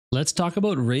Let's talk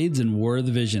about raids and War of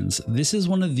the Visions. This is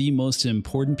one of the most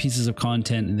important pieces of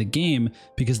content in the game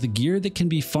because the gear that can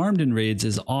be farmed in raids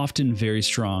is often very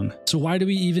strong. So why do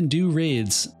we even do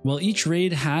raids? Well, each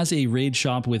raid has a raid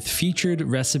shop with featured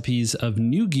recipes of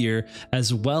new gear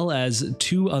as well as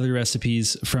 2 other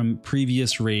recipes from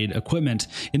previous raid equipment.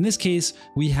 In this case,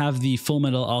 we have the Full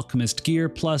Metal Alchemist gear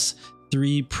plus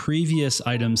 3 previous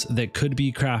items that could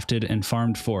be crafted and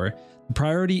farmed for.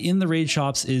 Priority in the raid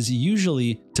shops is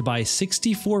usually to buy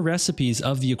 64 recipes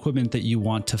of the equipment that you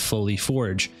want to fully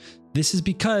forge. This is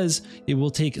because it will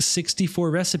take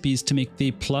 64 recipes to make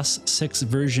the +6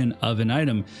 version of an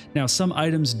item. Now, some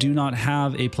items do not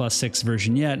have a +6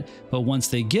 version yet, but once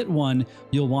they get one,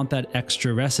 you'll want that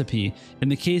extra recipe. In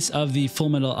the case of the Full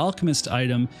Metal Alchemist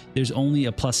item, there's only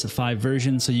a +5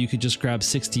 version, so you could just grab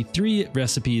 63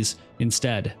 recipes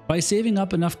instead. By saving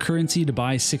up enough currency to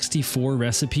buy 64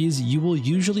 recipes, you will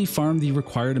usually farm the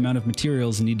required amount of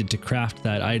materials needed to craft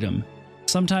that item.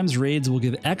 Sometimes raids will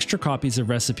give extra copies of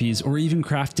recipes or even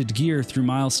crafted gear through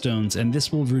milestones, and this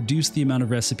will reduce the amount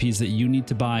of recipes that you need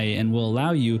to buy and will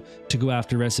allow you to go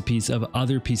after recipes of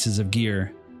other pieces of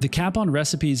gear. The cap on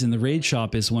recipes in the raid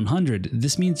shop is 100.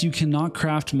 This means you cannot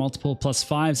craft multiple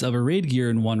 +5s of a raid gear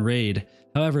in one raid.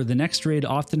 However, the next raid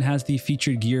often has the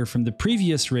featured gear from the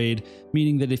previous raid,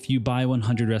 meaning that if you buy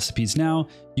 100 recipes now,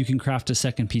 you can craft a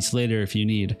second piece later if you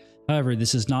need. However,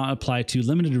 this does not apply to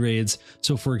limited raids,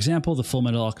 so for example, the Full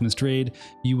Metal Alchemist raid,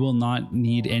 you will not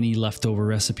need any leftover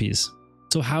recipes.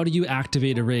 So how do you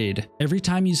activate a raid? Every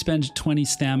time you spend 20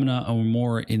 stamina or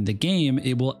more in the game,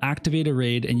 it will activate a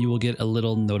raid and you will get a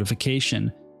little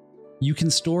notification. You can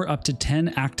store up to 10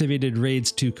 activated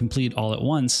raids to complete all at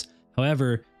once.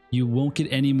 However, you won't get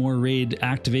any more raid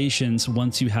activations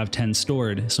once you have 10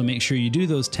 stored, so make sure you do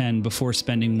those 10 before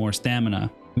spending more stamina.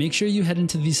 Make sure you head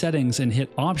into the settings and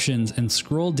hit options and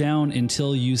scroll down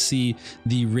until you see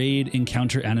the raid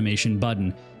encounter animation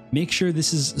button. Make sure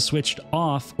this is switched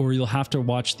off or you'll have to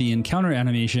watch the encounter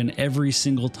animation every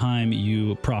single time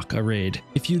you proc a raid.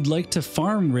 If you'd like to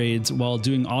farm raids while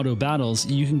doing auto battles,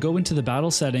 you can go into the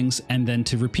battle settings and then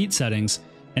to repeat settings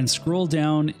and scroll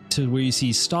down to where you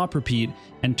see stop repeat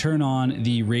and turn on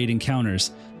the raid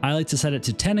encounters. I like to set it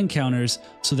to 10 encounters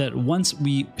so that once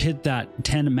we hit that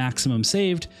 10 maximum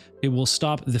saved, it will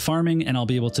stop the farming and I'll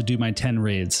be able to do my 10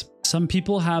 raids. Some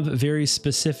people have very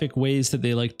specific ways that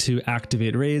they like to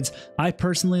activate raids. I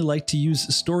personally like to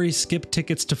use story skip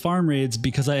tickets to farm raids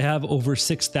because I have over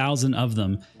 6,000 of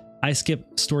them. I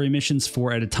skip story missions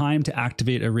 4 at a time to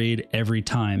activate a raid every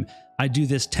time. I do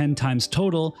this 10 times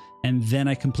total, and then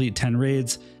I complete 10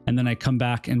 raids, and then I come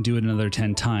back and do it another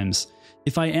 10 times.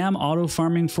 If I am auto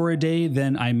farming for a day,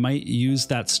 then I might use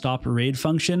that stop raid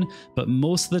function, but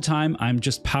most of the time I'm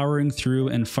just powering through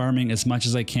and farming as much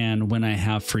as I can when I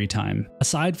have free time.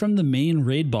 Aside from the main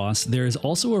raid boss, there is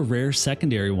also a rare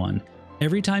secondary one.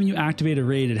 Every time you activate a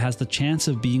raid, it has the chance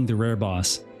of being the rare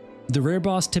boss. The rare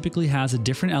boss typically has a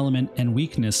different element and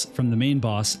weakness from the main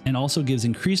boss and also gives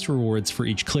increased rewards for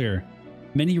each clear.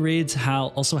 Many raids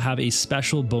also have a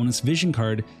special bonus vision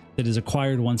card that is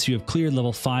acquired once you have cleared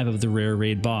level 5 of the rare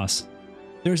raid boss.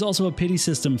 There is also a pity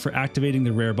system for activating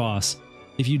the rare boss.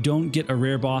 If you don't get a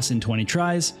rare boss in 20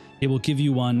 tries, it will give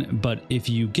you one, but if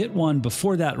you get one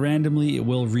before that randomly, it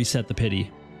will reset the pity.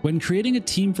 When creating a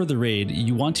team for the raid,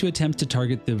 you want to attempt to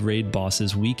target the raid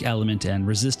boss's weak element and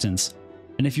resistance.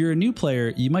 And if you're a new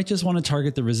player, you might just want to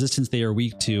target the resistance they are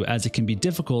weak to, as it can be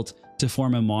difficult to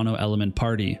form a mono element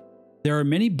party. There are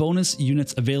many bonus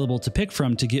units available to pick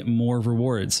from to get more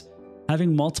rewards.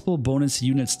 Having multiple bonus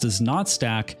units does not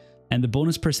stack, and the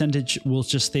bonus percentage will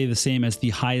just stay the same as the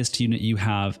highest unit you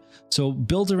have. So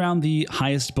build around the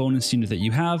highest bonus unit that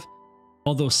you have,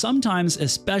 although sometimes,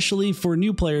 especially for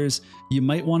new players, you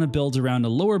might want to build around a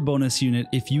lower bonus unit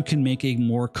if you can make a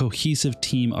more cohesive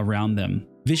team around them.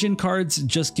 Vision cards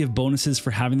just give bonuses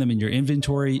for having them in your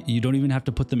inventory. You don't even have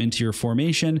to put them into your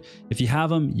formation. If you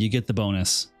have them, you get the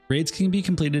bonus. Raids can be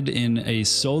completed in a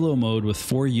solo mode with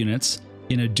 4 units,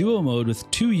 in a duo mode with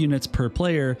 2 units per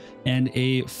player, and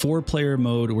a 4-player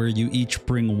mode where you each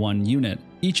bring 1 unit.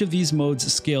 Each of these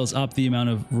modes scales up the amount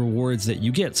of rewards that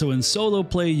you get. So in solo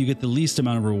play, you get the least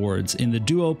amount of rewards. In the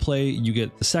duo play, you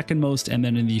get the second most, and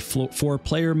then in the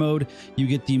 4-player mode, you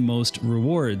get the most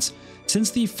rewards.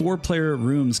 Since the 4-player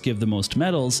rooms give the most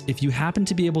medals, if you happen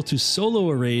to be able to solo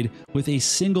a raid with a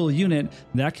single unit,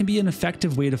 that can be an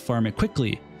effective way to farm it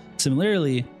quickly.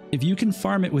 Similarly, if you can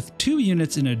farm it with 2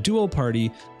 units in a duo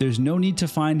party, there's no need to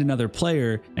find another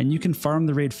player, and you can farm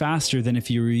the raid faster than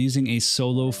if you were using a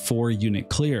solo 4-unit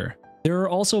clear. There are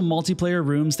also multiplayer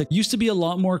rooms that used to be a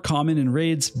lot more common in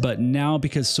raids, but now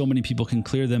because so many people can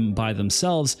clear them by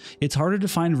themselves, it's harder to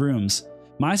find rooms.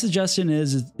 My suggestion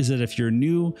is that if you're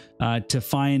new, to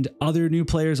find other new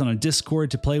players on a Discord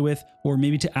to play with, or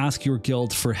maybe to ask your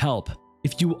guild for help.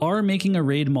 If you are making a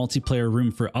raid multiplayer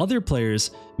room for other players,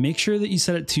 make sure that you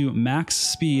set it to max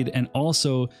speed and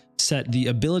also set the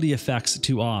ability effects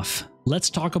to off. Let's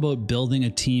talk about building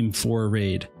a team for a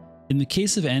raid. In the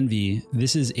case of Envy,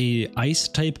 this is a ice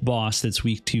type boss that's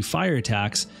weak to fire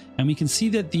attacks, and we can see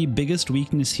that the biggest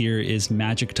weakness here is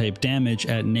magic type damage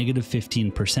at negative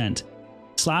 15%.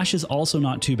 Slash is also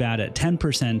not too bad at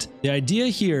 10%. The idea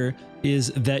here is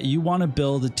that you want to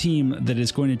build a team that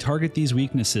is going to target these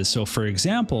weaknesses. So for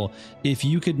example, if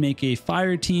you could make a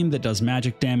fire team that does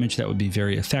magic damage, that would be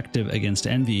very effective against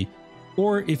Envy.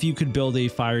 Or if you could build a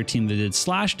fire team that did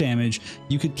slash damage,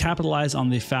 you could capitalize on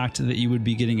the fact that you would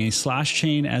be getting a slash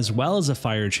chain as well as a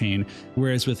fire chain.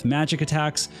 Whereas with magic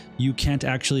attacks, you can't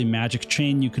actually magic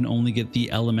chain, you can only get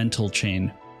the elemental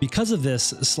chain. Because of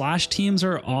this, slash teams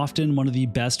are often one of the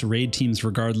best raid teams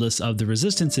regardless of the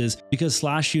resistances, because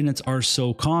slash units are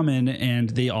so common and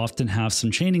they often have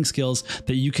some chaining skills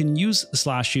that you can use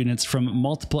slash units from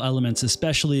multiple elements,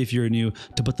 especially if you're new,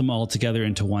 to put them all together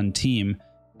into one team.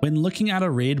 When looking at a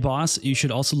raid boss, you should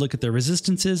also look at their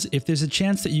resistances. If there's a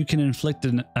chance that you can inflict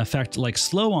an effect like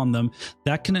slow on them,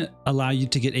 that can allow you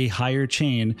to get a higher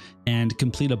chain and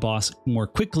complete a boss more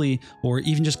quickly, or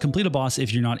even just complete a boss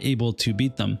if you're not able to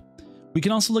beat them. We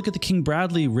can also look at the King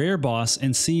Bradley rare boss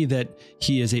and see that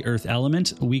he is a earth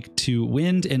element, weak to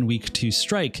wind and weak to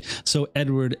strike. So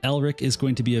Edward Elric is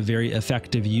going to be a very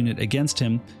effective unit against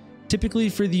him. Typically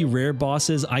for the rare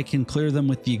bosses, I can clear them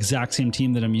with the exact same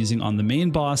team that I'm using on the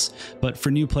main boss, but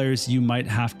for new players, you might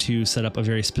have to set up a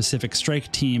very specific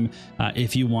strike team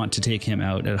if you want to take him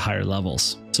out at higher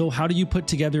levels. So how do you put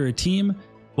together a team?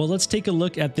 Well, let's take a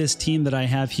look at this team that I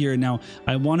have here. Now,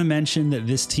 I want to mention that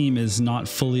this team is not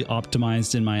fully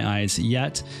optimized in my eyes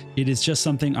yet. It is just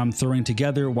something I'm throwing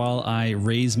together while I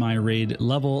raise my raid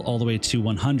level all the way to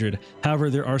 100. However,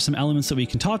 there are some elements that we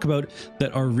can talk about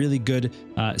that are really good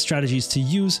strategies to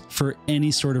use for any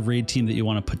sort of raid team that you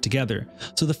want to put together.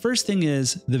 So the first thing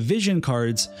is the vision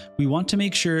cards. We want to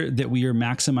make sure that we are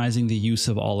maximizing the use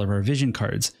of all of our vision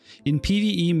cards. In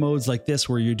PvE modes like this,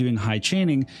 where you're doing high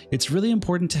chaining, it's really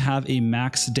important to have a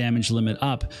max damage limit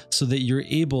up so that you're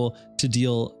able to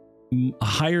deal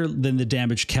higher than the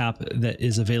damage cap that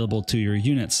is available to your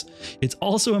units. It's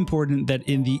also important that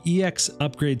in the EX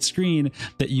upgrade screen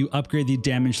that you upgrade the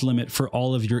damage limit for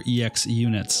all of your EX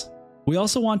units. We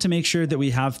also want to make sure that we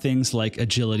have things like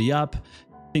agility up,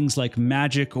 things like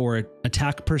magic or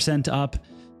attack percent up,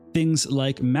 things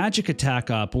like magic attack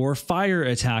up or fire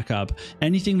attack up,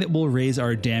 anything that will raise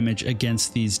our damage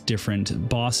against these different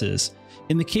bosses.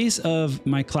 In the case of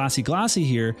my Classy Glassy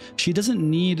here, she doesn't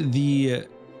need the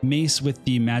mace with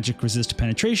the magic resist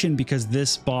penetration because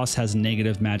this boss has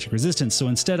negative magic resistance. So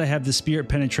instead I have the spirit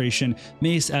penetration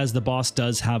mace, as the boss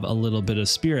does have a little bit of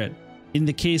spirit. In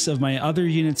the case of my other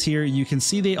units here, you can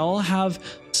see they all have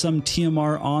some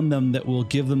TMR on them that will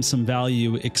give them some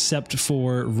value, except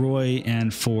for Roy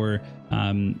and for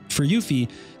Yuffie.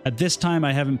 At this time,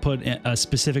 I haven't put a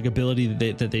specific ability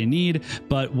that they need,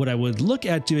 but what I would look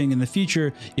at doing in the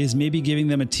future is maybe giving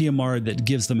them a TMR that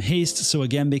gives them haste, so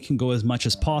again, they can go as much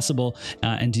as possible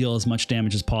and deal as much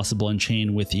damage as possible and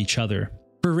chain with each other.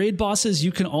 For raid bosses,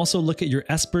 you can also look at your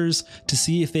espers to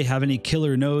see if they have any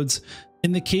killer nodes.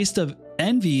 In the case of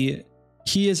Envy,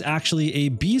 he is actually a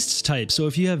beast type, so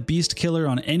if you have beast killer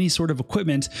on any sort of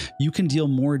equipment, you can deal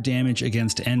more damage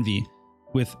against Envy.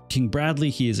 With King Bradley,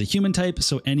 he is a human type,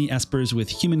 so any espers with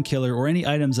human killer or any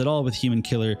items at all with human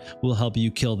killer will help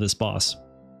you kill this boss.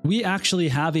 We actually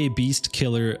have a beast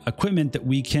killer equipment that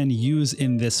we can use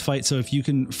in this fight, so if you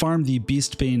can farm the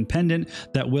Beastbane pendant,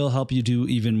 that will help you do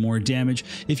even more damage.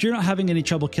 If you're not having any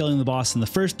trouble killing the boss in the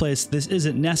first place, this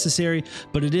isn't necessary,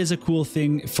 but it is a cool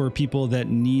thing for people that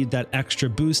need that extra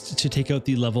boost to take out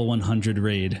the level 100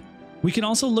 raid. We can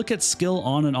also look at skill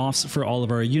on and offs for all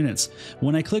of our units.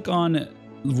 When I click on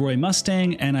Roy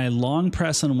Mustang and I long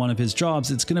press on one of his jobs,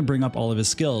 it's going to bring up all of his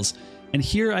skills. And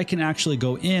here I can actually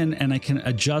go in and I can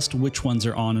adjust which ones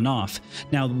are on and off.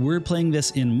 Now we're playing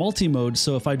this in multi-mode,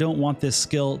 so if I don't want this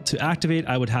skill to activate,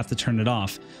 I would have to turn it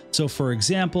off. So for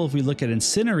example, if we look at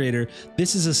Incinerator,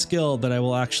 this is a skill that I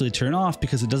will actually turn off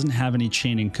because it doesn't have any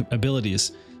chaining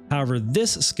abilities. However,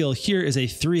 this skill here is a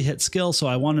 3-hit skill, so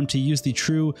I want him to use the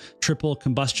true triple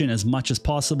combustion as much as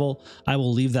possible. I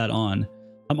will leave that on.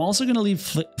 I'm also going to leave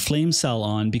Flame Cell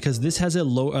on because this has a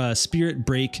low spirit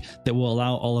break that will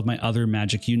allow all of my other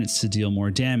magic units to deal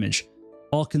more damage.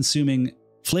 All-consuming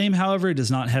flame, however,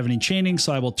 does not have any chaining,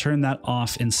 so I will turn that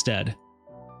off instead.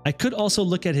 I could also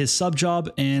look at his sub job,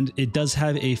 and it does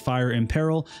have a fire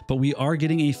imperil, but we are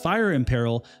getting a fire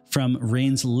imperil from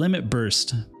Rain's limit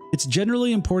burst. It's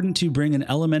generally important to bring an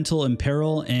elemental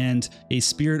imperil and a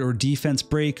spirit or defense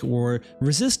break or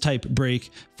resist type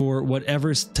break for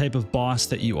whatever type of boss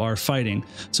that you are fighting.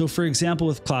 So for example,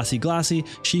 with Classy Glassy,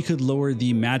 she could lower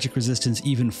the magic resistance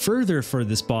even further for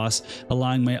this boss,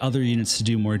 allowing my other units to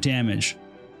do more damage.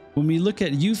 When we look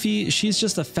at Yuffie, she's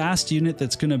just a fast unit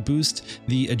that's going to boost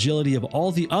the agility of all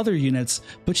the other units,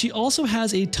 but she also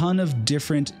has a ton of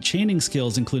different chaining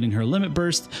skills, including her Limit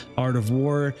Burst, Art of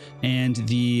War, and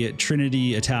the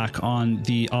Trinity attack on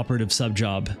the operative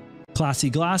sub-job. Classy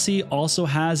Glassy also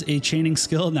has a chaining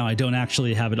skill. Now, I don't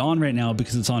actually have it on right now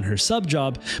because it's on her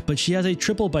sub-job, but she has a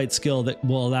triple bite skill that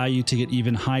will allow you to get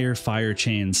even higher fire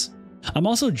chains. I'm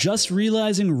also just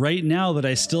realizing right now that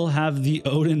I still have the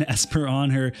Odin Esper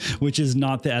on her, which is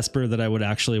not the Esper that I would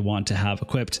actually want to have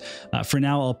equipped. For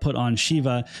now, I'll put on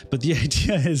Shiva, but the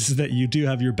idea is that you do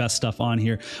have your best stuff on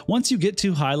here. Once you get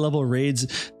to high level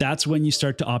raids, that's when you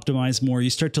start to optimize more.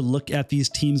 You start to look at these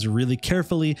teams really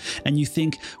carefully and you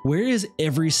think, where is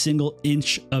every single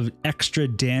inch of extra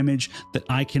damage that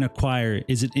I can acquire?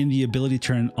 Is it in the ability to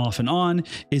turn off and on?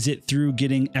 Is it through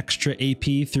getting extra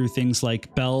AP through things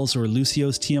like Bells or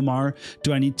Lucio's TMR?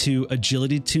 Do I need to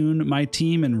agility tune my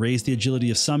team and raise the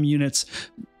agility of some units,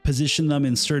 position them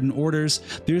in certain orders?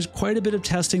 There's quite a bit of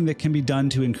testing that can be done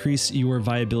to increase your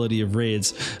viability of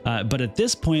raids. But at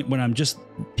this point, when I'm just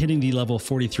hitting the level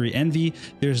 43 Envy,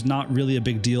 there's not really a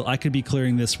big deal. I could be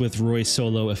clearing this with Roy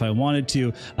solo if I wanted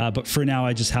to, but for now,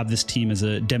 I just have this team as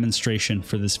a demonstration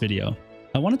for this video.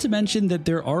 I wanted to mention that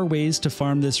there are ways to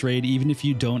farm this raid even if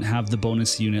you don't have the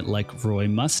bonus unit like Roy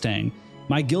Mustang.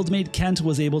 My guildmate Kent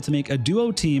was able to make a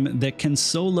duo team that can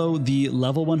solo the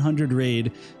level 100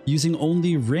 raid using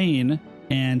only Rain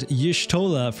and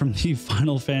Yshtola from the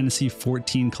Final Fantasy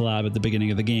XIV collab at the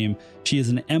beginning of the game. She is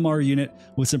an MR unit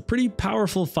with some pretty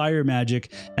powerful fire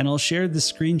magic, and I'll share the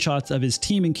screenshots of his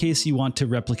team in case you want to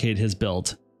replicate his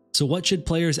build. So what should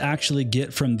players actually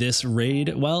get from this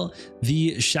raid? Well,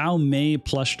 the Xiao Mei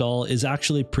plush doll is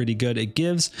actually pretty good. It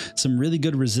gives some really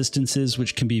good resistances,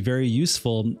 which can be very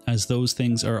useful as those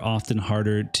things are often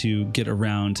harder to get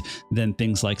around than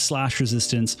things like slash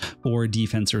resistance or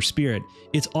defense or spirit.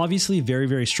 It's obviously very,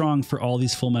 very strong for all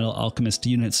these Full Metal Alchemist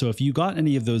units. So if you got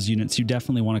any of those units, you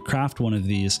definitely want to craft one of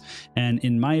these. And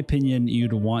in my opinion,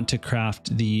 you'd want to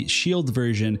craft the shield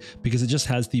version because it just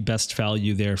has the best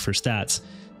value there for stats.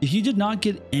 If you did not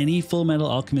get any Full Metal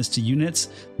Alchemist units,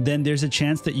 then there's a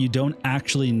chance that you don't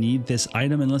actually need this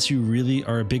item unless you really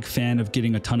are a big fan of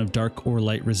getting a ton of dark or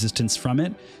light resistance from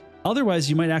it.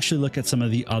 Otherwise, you might actually look at some of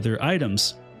the other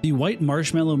items. The white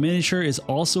marshmallow miniature is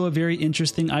also a very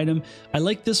interesting item. I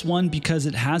like this one because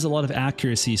it has a lot of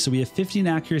accuracy. So we have 15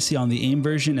 accuracy on the aim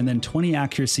version and then 20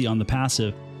 accuracy on the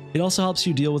passive. It also helps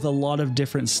you deal with a lot of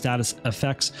different status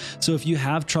effects, so if you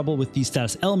have trouble with these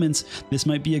status elements, this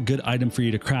might be a good item for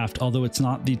you to craft, although it's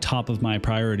not the top of my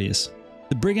priorities.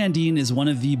 The Brigandine is one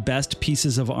of the best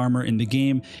pieces of armor in the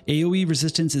game. AoE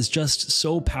resistance is just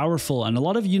so powerful, and a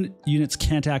lot of units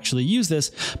can't actually use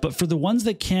this, but for the ones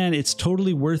that can, it's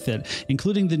totally worth it,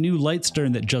 including the new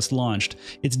Lightstern that just launched.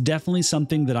 It's definitely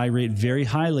something that I rate very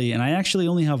highly, and I actually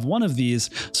only have one of these,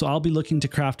 so I'll be looking to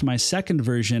craft my second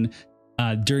version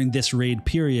during this raid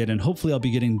period, and hopefully I'll be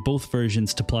getting both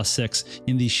versions to +6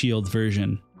 in the shield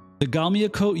version. The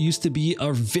Galmia coat used to be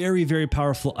a very, very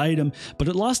powerful item, but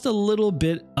it lost a little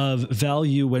bit of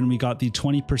value when we got the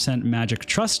 20% magic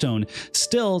trust stone.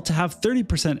 Still, to have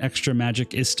 30% extra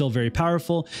magic is still very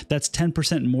powerful. That's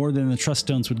 10% more than the trust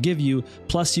stones would give you,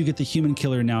 plus you get the human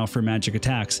killer now for magic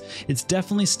attacks. It's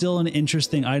definitely still an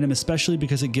interesting item, especially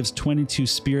because it gives 22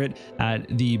 spirit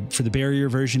for the barrier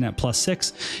version at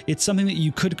 +6. It's something that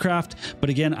you could craft,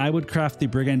 but again, I would craft the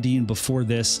Brigandine before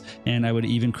this, and I would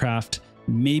even craft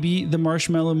maybe the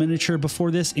marshmallow miniature before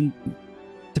this,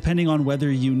 depending on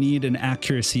whether you need an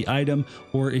accuracy item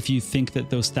or if you think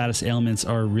that those status ailments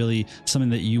are really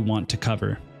something that you want to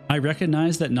cover. I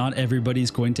recognize that not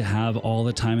everybody's going to have all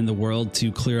the time in the world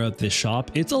to clear out this shop.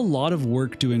 It's a lot of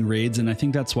work doing raids, and I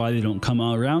think that's why they don't come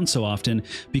around so often,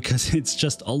 because it's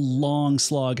just a long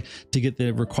slog to get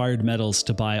the required medals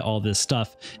to buy all this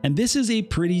stuff. And this is a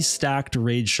pretty stacked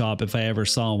raid shop if I ever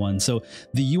saw one. So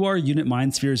the UR unit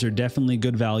Mind Spheres are definitely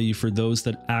good value for those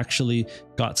that actually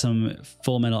got some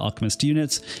Full Metal Alchemist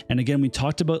units. And again, we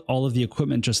talked about all of the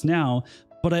equipment just now,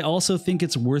 but I also think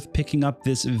it's worth picking up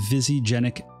this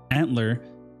Visigenic Antler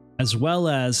as well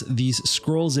as these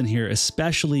scrolls in here,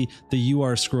 especially the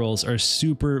UR scrolls, are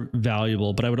super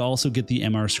valuable, but I would also get the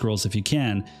MR scrolls if you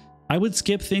can. I would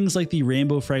skip things like the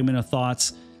Rainbow Fragment of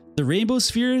Thoughts. The Rainbow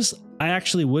Spheres, I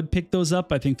actually would pick those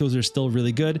up. I think those are still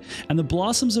really good. And the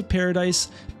Blossoms of Paradise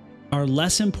are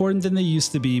less important than they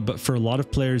used to be, but for a lot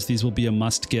of players, these will be a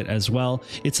must get as well.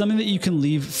 It's something that you can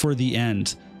leave for the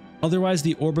end. Otherwise,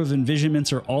 the Orb of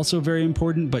Envisionments are also very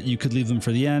important, but you could leave them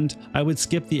for the end. I would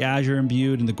skip the Azure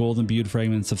Imbued and the Gold Imbued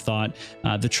Fragments of Thought.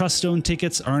 The Trust Stone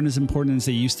tickets aren't as important as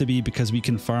they used to be because we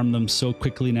can farm them so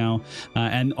quickly now.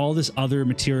 And all this other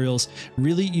materials,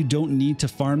 really, you don't need to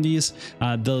farm these.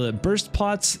 The Burst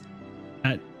Pots,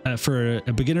 for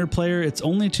a beginner player, it's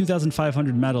only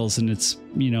 2,500 metals, and it's,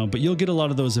 you know, but you'll get a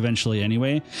lot of those eventually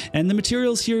anyway. And the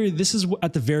materials here, this is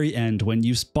at the very end. When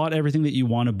you spot everything that you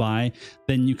want to buy,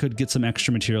 then you could get some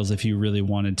extra materials if you really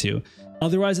wanted to.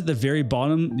 Otherwise, at the very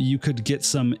bottom, you could get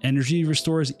some energy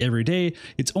restores every day.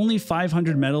 It's only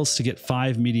 500 metals to get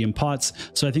 5 medium pots,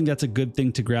 so I think that's a good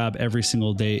thing to grab every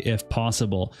single day if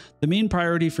possible. The main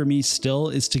priority for me still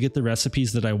is to get the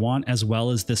recipes that I want, as well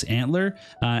as this antler,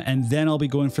 and then I'll be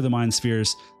going for the Mind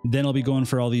Spheres. Then I'll be going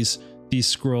for all these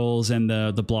scrolls and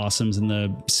the blossoms and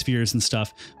the spheres and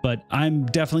stuff, but I'm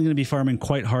definitely going to be farming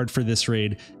quite hard for this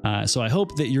raid, so I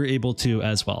hope that you're able to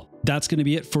as well. That's going to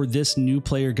be it for this new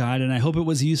player guide, and I hope it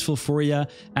was useful for you.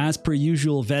 As per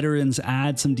usual, veterans,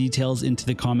 add some details into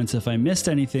the comments if I missed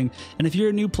anything, and if you're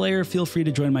a new player, feel free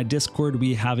to join my Discord.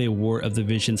 We have a War of the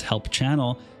Visions help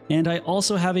channel. And I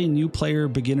also have a new player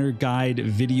beginner guide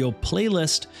video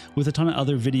playlist with a ton of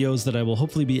other videos that I will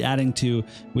hopefully be adding to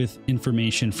with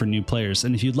information for new players.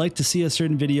 And if you'd like to see a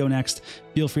certain video next,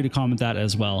 feel free to comment that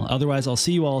as well. Otherwise, I'll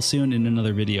see you all soon in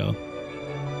another video.